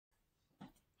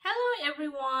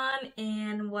everyone,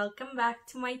 and welcome back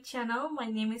to my channel. My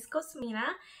name is Cosmina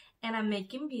and I'm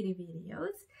making beauty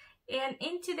videos. And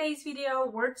in today's video,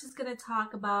 we're just gonna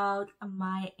talk about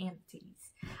my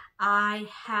empties. I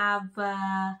have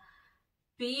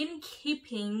been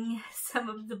keeping some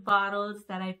of the bottles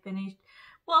that I finished.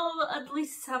 Well, at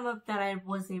least some of that I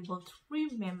was able to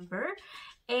remember.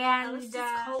 And let's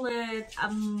just call it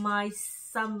my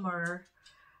summer,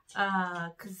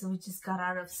 because we just got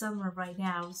out of summer right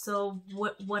now. So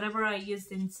whatever I used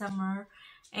in summer,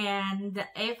 and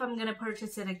if I'm gonna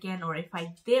purchase it again, or if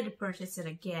I did purchase it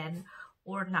again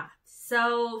or not.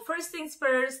 So first things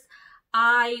first,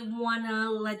 I wanna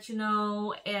let you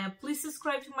know, please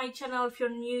subscribe to my channel if you're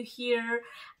new here.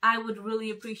 I would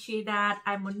really appreciate that.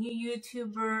 I'm a new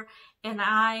YouTuber and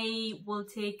I will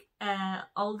take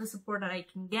all the support that I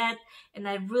can get, and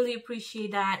I really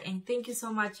appreciate that. And thank you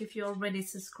so much if you already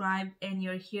subscribed and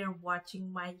you're here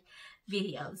watching my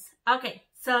videos. Okay,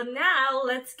 so now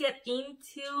let's get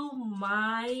into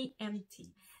my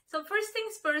empty. So first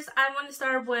things first, I want to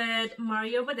start with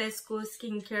Mario Badescu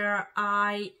skincare.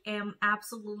 I am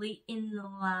absolutely in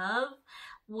love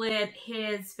with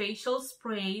his facial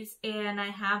sprays, and I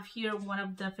have here one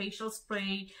of the facial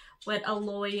spray with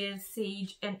aloe,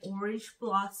 sage, and orange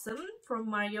blossom from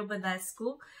Mario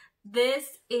Badescu.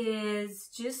 This is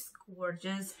just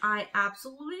gorgeous. I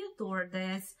absolutely adore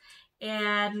this,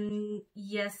 and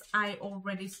yes, I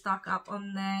already stock up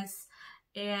on this.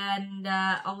 And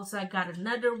also I got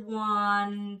another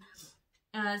one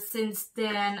since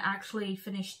then. Actually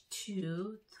finished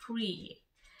 2, 3,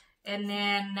 and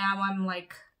then now I'm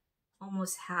like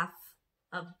almost half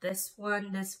of this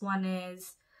one. This one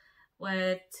is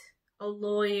with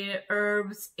aloe,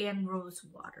 herbs, and rose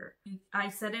water. I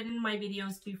said it in my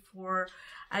videos before,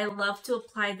 I love to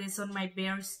apply this on my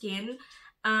bare skin.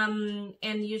 And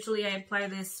usually I apply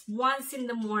this once in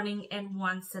the morning and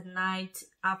once at night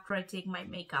after I take my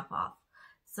makeup off.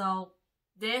 So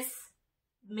this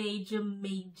major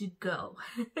go.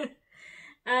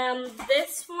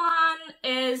 This one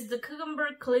is the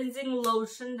Cucumber Cleansing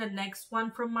Lotion, the next one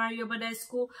from Mario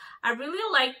Badescu. I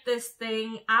really like this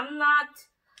thing. I'm not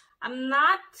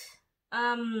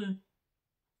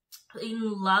in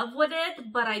love with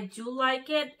it, but I do like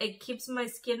it. It keeps my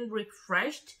skin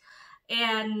refreshed,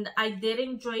 and I did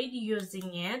enjoy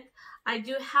using it. I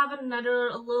do have a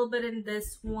little bit in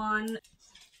this one.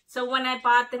 So when I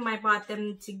bought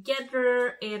them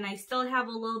together, and I still have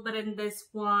a little bit in this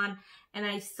one, and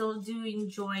I still do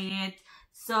enjoy it.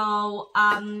 So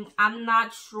I'm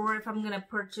not sure if I'm gonna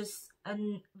purchase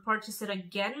it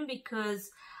again, because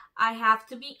I have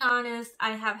to be honest,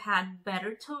 I have had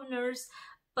better toners,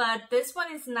 but this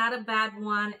one is not a bad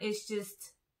one. It's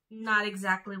just not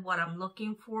exactly what I'm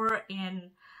looking for,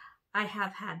 and I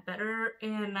have had better,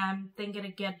 and I'm thinking to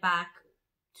get back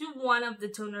to one of the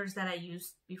toners that I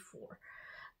used before.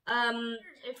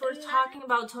 If we're talking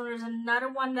about toners, another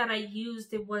one that I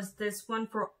used, it was this one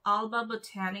for Alba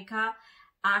Botanica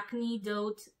Acne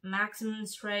Dot Maximum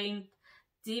Strength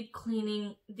Deep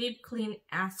Clean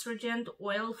Astringent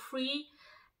Oil Free,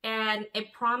 and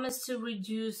it promised to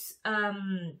reduce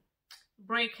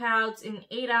breakouts in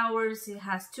 8 hours. It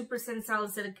has 2%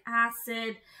 salicylic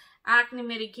acid, acne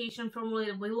medication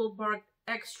formulated willow bark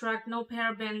extract, no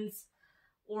parabens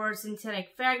or synthetic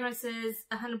fragrances,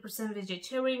 100%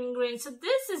 vegetarian ingredients. So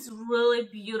this is really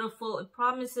beautiful. It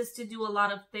promises to do a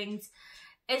lot of things.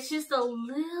 It's just a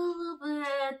little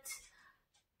bit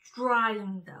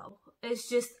drying though. It's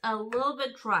just a little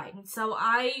bit drying. So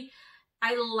I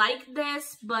like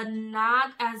this, but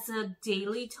not as a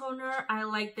daily toner. I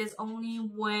like this only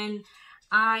when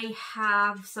I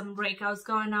have some breakouts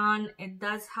going on. It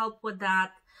does help with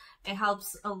that. It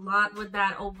helps a lot with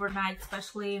that overnight,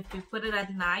 especially if you put it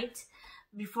at night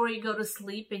before you go to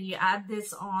sleep and you add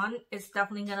this on. It's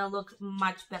definitely gonna look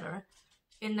much better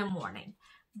in the morning.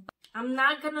 I'm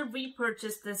not gonna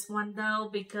repurchase this one though,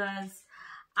 because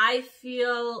I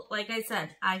feel, like I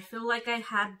said, I feel like I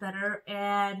had better,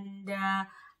 and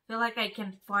feel like I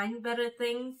can find better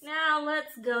things. Now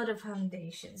let's go to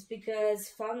foundations, because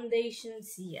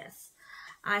foundations, yes,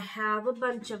 I have a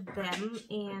bunch of them,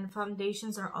 and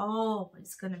foundations are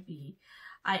always gonna be,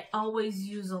 I always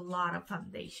use a lot of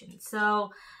foundations.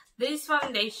 So these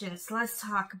foundations, let's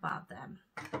talk about them,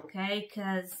 okay?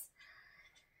 Because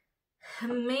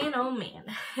man, oh man,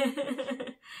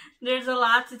 there's a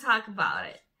lot to talk about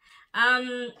it.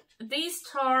 These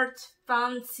Tarte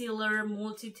Found Sealer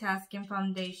Multitasking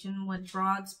Foundation with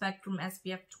Broad Spectrum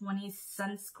SPF 20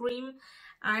 Sunscreen.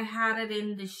 I had it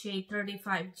in the shade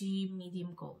 35G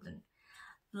Medium Golden.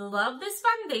 Love this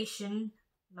foundation,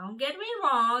 Don't get me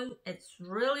wrong, it's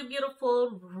really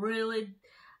beautiful, really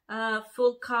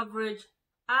full coverage,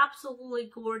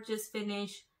 absolutely gorgeous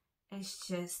finish. It's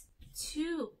just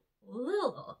too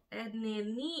little, and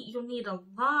you need a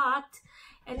lot,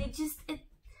 and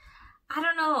I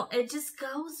don't know, it just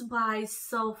goes by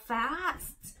so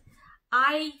fast.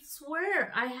 I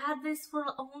swear I had this for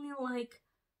only like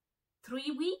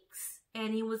 3 weeks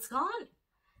and it was gone.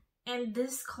 And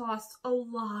this costs a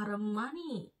lot of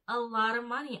money. A lot of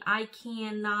money. I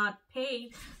cannot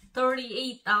pay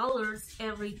 $38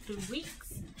 every 2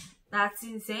 weeks. That's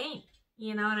insane.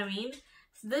 You know what I mean?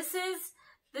 So this is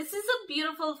a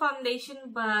beautiful foundation,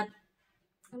 but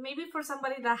maybe for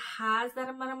somebody that has that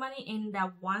amount of money and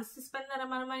that wants to spend that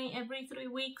amount of money every 3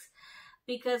 weeks.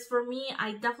 Because for me,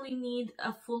 I definitely need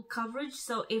a full coverage.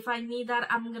 So if I need that,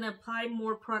 I'm gonna apply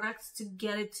more products to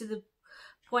get it to the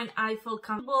point I feel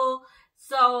comfortable.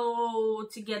 So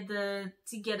to get a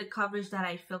coverage that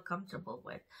I feel comfortable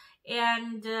with.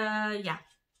 And yeah,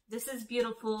 this is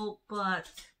beautiful, but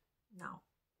no.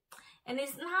 And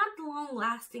it's not long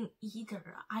lasting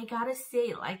either. I gotta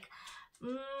say, like,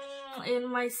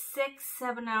 in my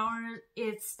 6-7 hours,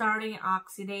 it's starting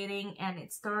oxidating and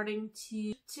it's starting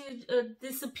to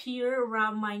disappear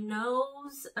around my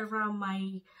nose, around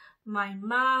my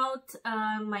mouth,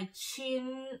 my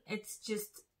chin. It's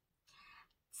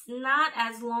not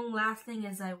as long lasting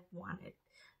as I wanted.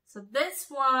 So this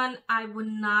one, I would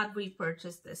not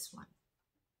repurchase this one.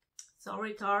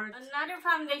 Sorry, Tarte. Another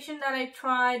foundation that I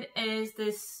tried is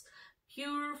this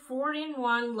Pure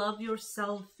 4-in-1 Love Your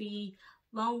Selfie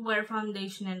Long Wear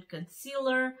Foundation and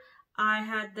Concealer. I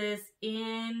had this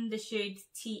in the shade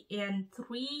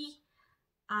TN3.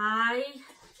 I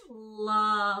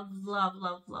love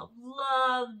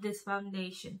this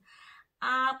foundation.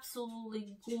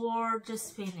 Absolutely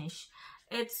gorgeous finish.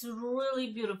 It's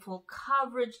really beautiful.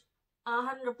 Coverage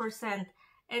 100%.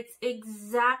 It's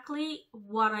exactly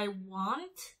what I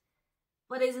want,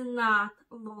 but it's not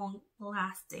long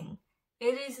lasting.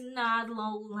 It is not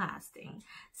long lasting.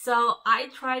 So I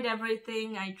tried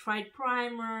everything. I tried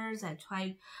primers. I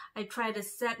tried to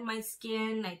set my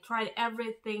skin. I tried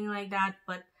everything like that,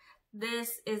 but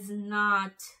this is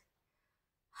not.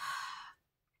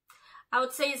 I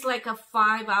would say it's like a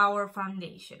 5-hour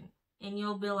foundation. And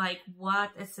you'll be like,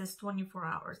 what? It says 24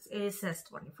 hours. It says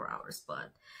 24 hours,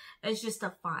 but it's just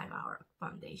a 5-hour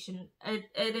foundation.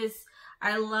 It is,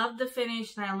 I love the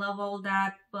finish and I love all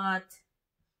that, but,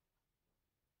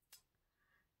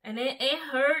 and it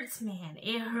hurts, man.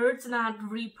 It hurts not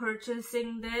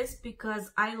repurchasing this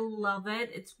because I love it.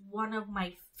 It's one of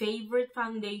my favorite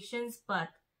foundations, but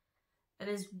it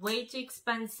is way too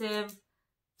expensive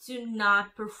to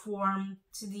not perform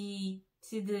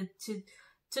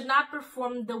to not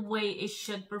perform the way it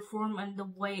should perform and the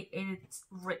way it's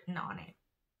written on it,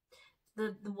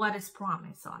 what is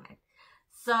promised on it.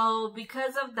 So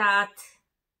because of that,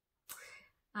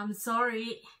 I'm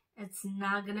sorry, it's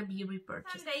not gonna be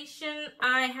repurchased. Foundation,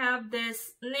 I have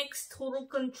this NYX Total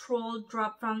Control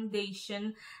Drop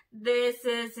Foundation. This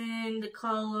is in the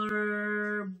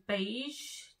color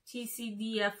beige,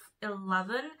 TCDF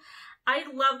 11. I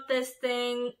love this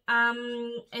thing.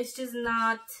 It's just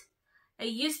not.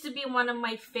 It used to be one of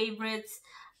my favorites,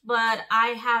 but I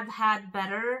have had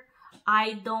better.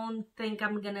 I don't think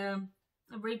I'm gonna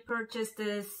repurchase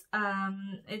this.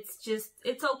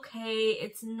 It's okay.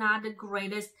 It's not the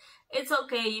greatest. It's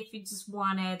okay if you just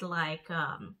wanted like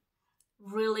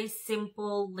really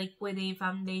simple liquidy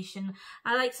foundation.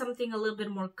 I like something a little bit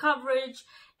more coverage,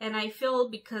 and I feel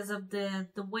because of the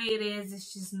way it is,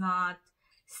 it's just not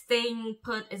staying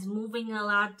put. Is moving a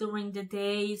lot during the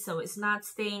day, so it's not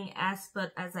staying as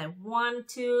put as I wanted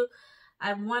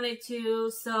to,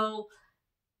 so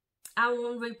I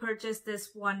won't repurchase this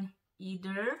one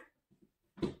either.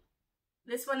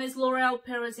 This one is L'Oreal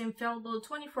Paris Infallible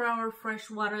 24-Hour Fresh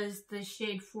Water, is the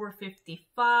shade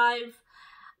 455.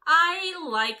 I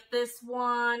like this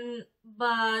one,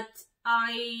 but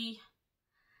I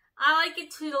like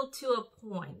it to a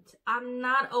point. I'm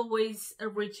not always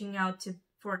reaching out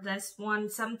for this one.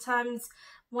 Sometimes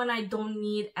when I don't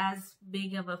need as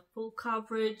big of a full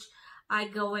coverage, I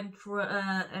go and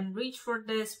reach for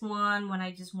this one when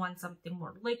I just want something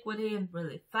more liquidy and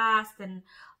really fast and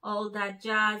all that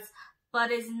jazz.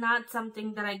 But it's not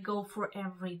something that I go for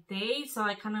every day, so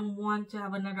I kind of want to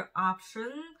have another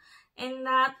option in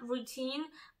that routine.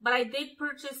 But I did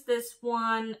purchase this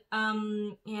one,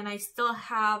 and I still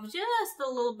have just a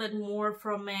little bit more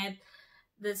from it.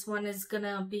 This one is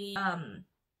gonna be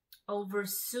over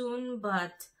soon,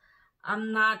 but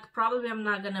I'm not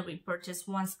gonna repurchase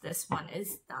once this one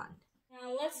is done.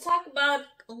 Now let's talk about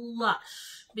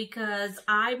Lush, because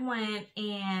I went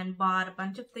and bought a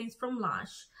bunch of things from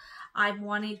Lush. I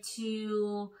wanted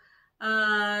to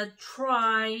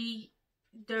try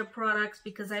their products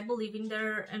because I believe in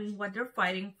their and what they're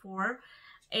fighting for,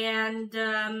 and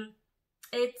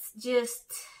it's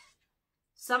just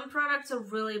some products are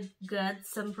really good,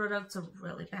 some products are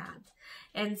really bad,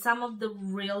 and some of the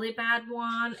really bad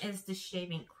one is the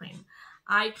shaving cream.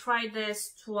 I tried this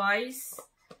twice.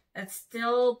 It's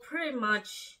still pretty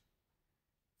much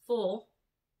full,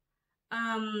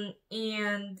 and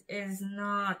is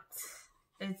not,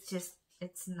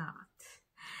 it's not.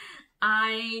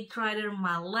 I tried it on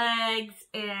my legs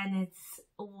and it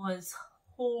was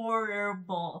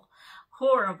horrible,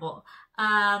 horrible.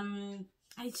 I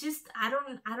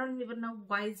don't even know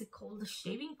why is it called a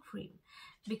shaving cream,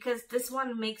 because this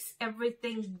one makes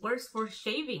everything worse for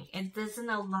shaving. It doesn't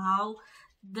allow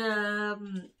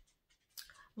the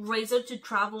razor to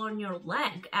travel on your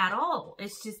leg at all.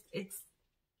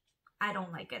 I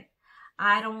don't like it.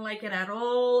 I don't like it at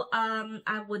all.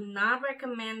 I would not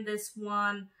recommend this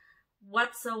one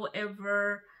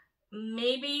whatsoever.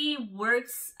 Maybe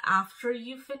works after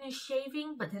you finish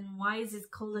shaving, but then why is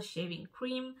it called a shaving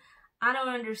cream? I don't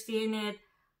understand it,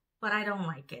 but I don't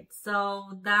like it.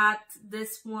 So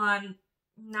this one,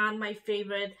 not my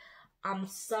favorite. I'm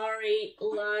sorry,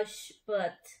 Lush,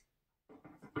 but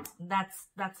that's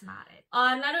not it.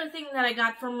 Another thing that I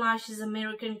got from Lush is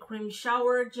American Cream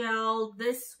Shower Gel.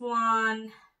 This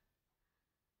one,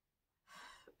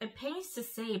 it pains to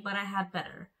say, but I had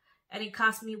better, and it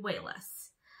cost me way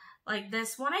less. Like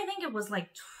this one, I think it was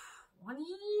like $20,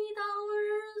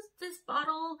 this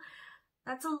bottle.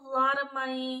 That's a lot of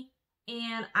money,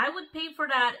 and I would pay for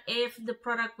that if the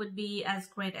product would be as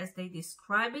great as they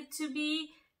describe it to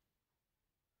be.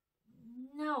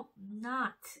 No,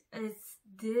 not.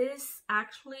 This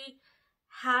actually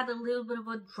had a little bit of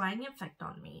a drying effect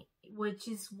on me, which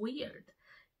is weird.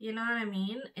 You know what I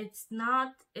mean? It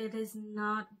is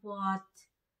not what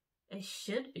it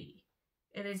should be.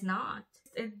 It is not.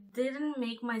 It didn't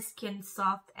make my skin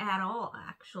soft at all,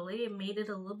 actually. It made it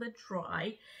a little bit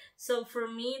dry. So for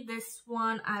me, this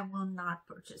one, I will not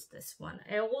purchase this one.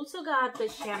 I also got the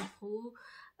shampoo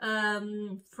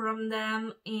from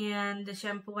them, and the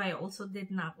shampoo I also did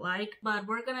not like, but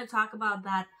we're gonna talk about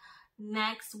that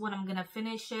next when I'm gonna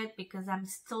finish it, because I'm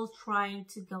still trying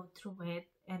to go through it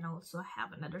and also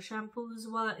have another shampoo as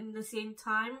well in the same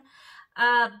time.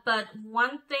 But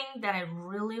one thing that I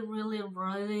really love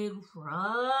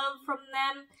from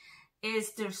them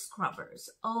is their scrubbers.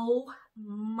 Oh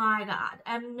my god,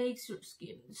 it makes your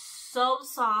skin so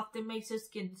soft, it makes your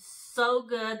skin so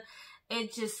good.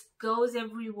 It just goes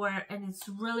everywhere, and it's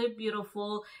really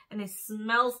beautiful, and it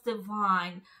smells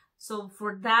divine. So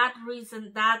for that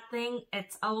reason, that thing,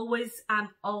 I'm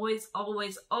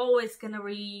always gonna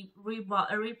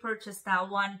repurchase that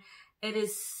one. It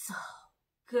is so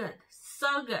good,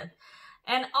 so good.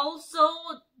 And also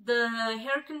the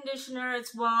hair conditioner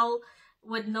as well,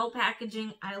 with no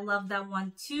packaging. I love that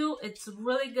one too. It's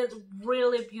really good,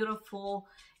 really beautiful,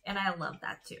 and I love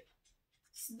that too.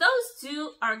 So those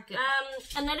two are good.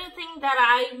 Another thing that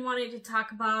I wanted to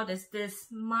talk about is this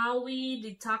Maui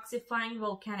Detoxifying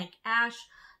Volcanic Ash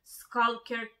Scalp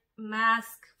Care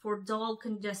Mask for dull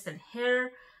congested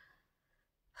hair.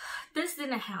 This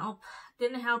didn't help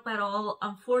at all.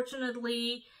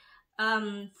 Unfortunately,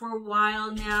 for a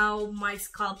while now, my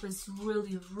scalp is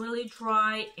really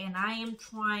dry, and I am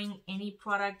trying any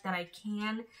product that I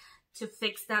can to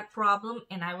fix that problem,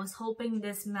 and I was hoping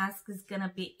this mask is gonna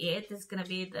be it. It's gonna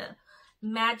be the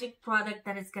magic product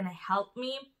that is gonna help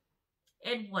me.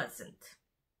 It wasn't.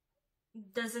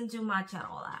 It doesn't do much at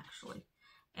all, actually.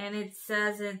 And it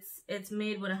says it's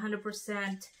made with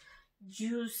 100%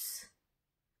 juice,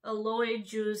 aloe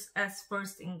juice as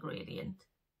first ingredient.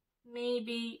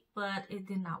 Maybe, but it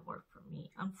did not work for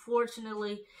me.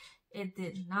 Unfortunately, it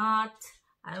did not.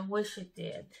 I wish it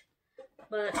did,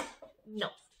 but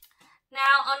no.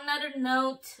 Now, on another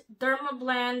note,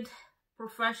 Dermablend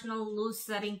Professional Loose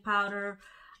Setting Powder.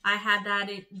 I had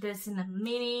this in a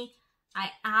mini.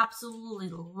 I absolutely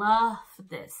love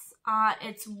this.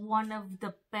 It's one of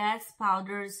the best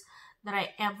powders that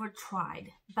I ever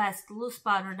tried. Best loose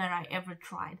powder that I ever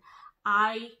tried.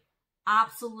 I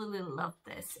absolutely love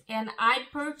this. And I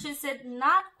purchased it,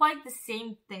 not quite the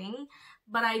same thing,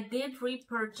 but I did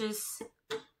repurchase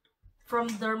from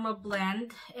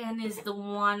Dermablend, and is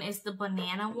the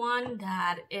banana one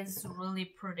that is really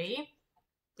pretty.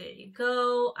 There you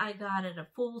go. I got it a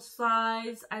full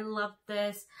size. I love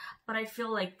this, but I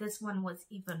feel like this one was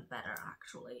even better,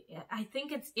 actually. I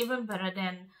think it's even better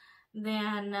than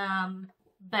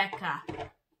Becca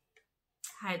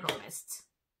Hydro Mist.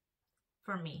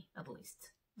 For me, at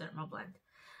least. Derma Blend.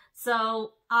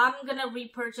 So, I'm gonna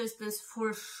repurchase this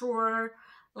for sure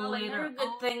later. Another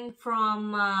good thing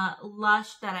from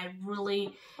Lush that I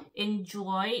really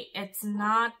enjoy, it's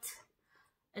not,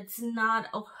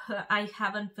 oh, I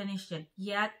haven't finished it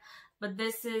yet, but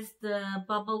this is the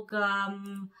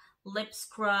Bubblegum Lip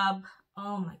Scrub.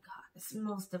 Oh my god, it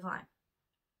smells divine.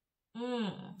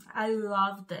 I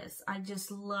love this. I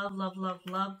just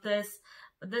love this.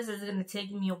 But this is gonna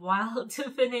take me a while to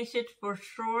finish it for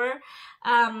sure.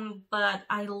 But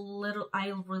I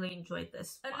really enjoyed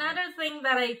this one. Another thing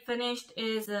that I finished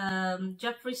is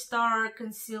Jeffree Star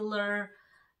concealer,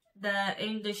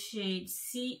 in the shade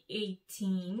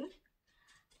C18.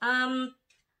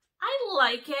 I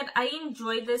like it. I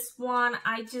enjoy this one.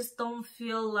 I just don't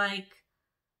feel like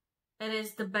it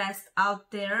is the best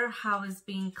out there. How it's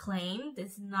being claimed,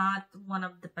 it's not one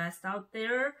of the best out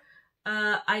there.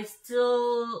 I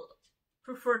still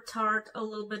prefer Tarte a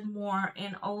little bit more,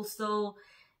 and also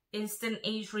Instant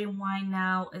Age Rewind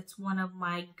now. It's one of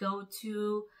my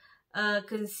go-to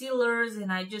concealers,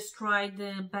 and I just tried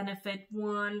the Benefit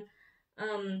one,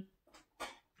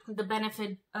 the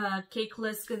Benefit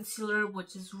Cakeless Concealer,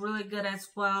 which is really good as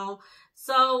well.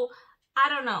 So I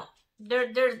don't know.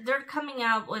 They're coming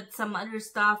out with some other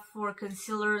stuff for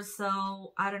concealers,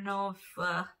 so I don't know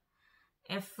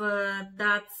if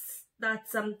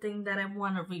that's something that I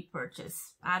want to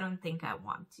repurchase. I don't think I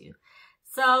want to.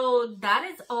 So that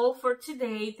is all for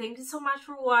today. Thank you so much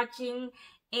for watching,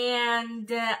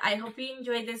 and I hope you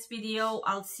enjoyed this video.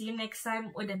 I'll see you next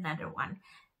time with another one.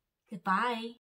 Goodbye.